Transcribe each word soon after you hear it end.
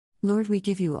Lord, we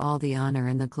give you all the honor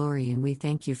and the glory, and we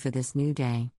thank you for this new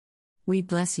day. We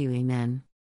bless you, amen.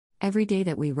 Every day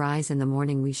that we rise in the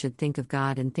morning, we should think of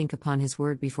God and think upon His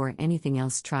word before anything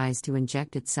else tries to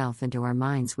inject itself into our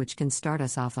minds, which can start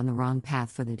us off on the wrong path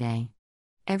for the day.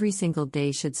 Every single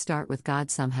day should start with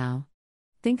God somehow.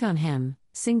 Think on Him,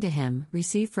 sing to Him,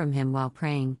 receive from Him while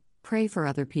praying, pray for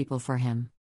other people for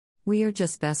Him. We are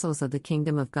just vessels of the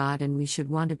kingdom of God, and we should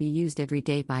want to be used every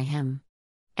day by Him.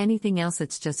 Anything else,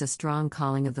 it's just a strong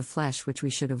calling of the flesh which we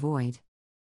should avoid.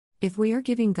 If we are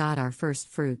giving God our first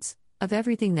fruits, of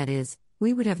everything that is,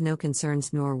 we would have no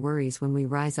concerns nor worries when we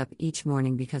rise up each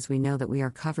morning, because we know that we are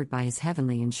covered by His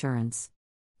heavenly insurance.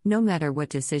 No matter what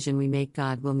decision we make,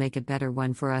 God will make a better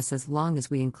one for us as long as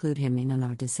we include Him in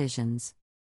our decisions.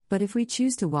 But if we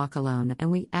choose to walk alone and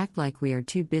we act like we are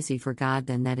too busy for God,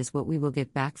 then that is what we will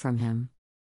get back from Him.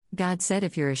 God said,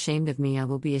 "If you're ashamed of me, I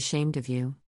will be ashamed of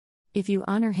you." If you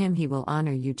honor Him, He will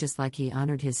honor you, just like He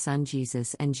honored His Son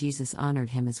Jesus, and Jesus honored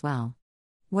Him as well.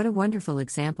 What a wonderful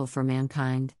example for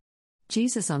mankind.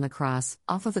 Jesus on the cross,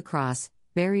 off of the cross,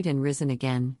 buried and risen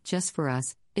again, just for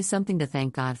us, is something to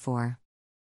thank God for.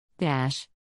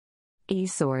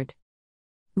 Sword.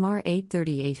 Mar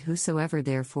 8:38 Whosoever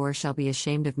therefore shall be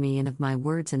ashamed of me and of my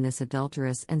words in this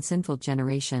adulterous and sinful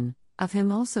generation, of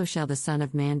him also shall the Son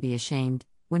of Man be ashamed,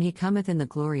 when He cometh in the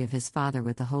glory of His Father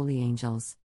with the holy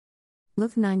angels.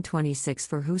 Luke 9:26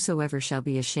 For whosoever shall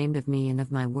be ashamed of me and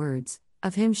of my words,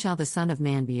 of him shall the Son of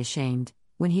Man be ashamed,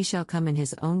 when He shall come in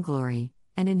His own glory,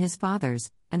 and in His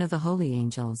Father's, and of the holy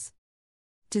angels.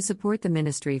 To support the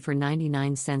ministry for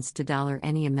 99 cents to $1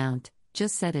 any amount,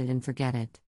 just set it and forget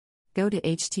it. Go to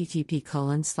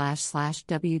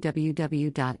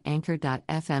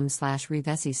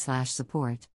http://www.anchor.fm/revesi/support.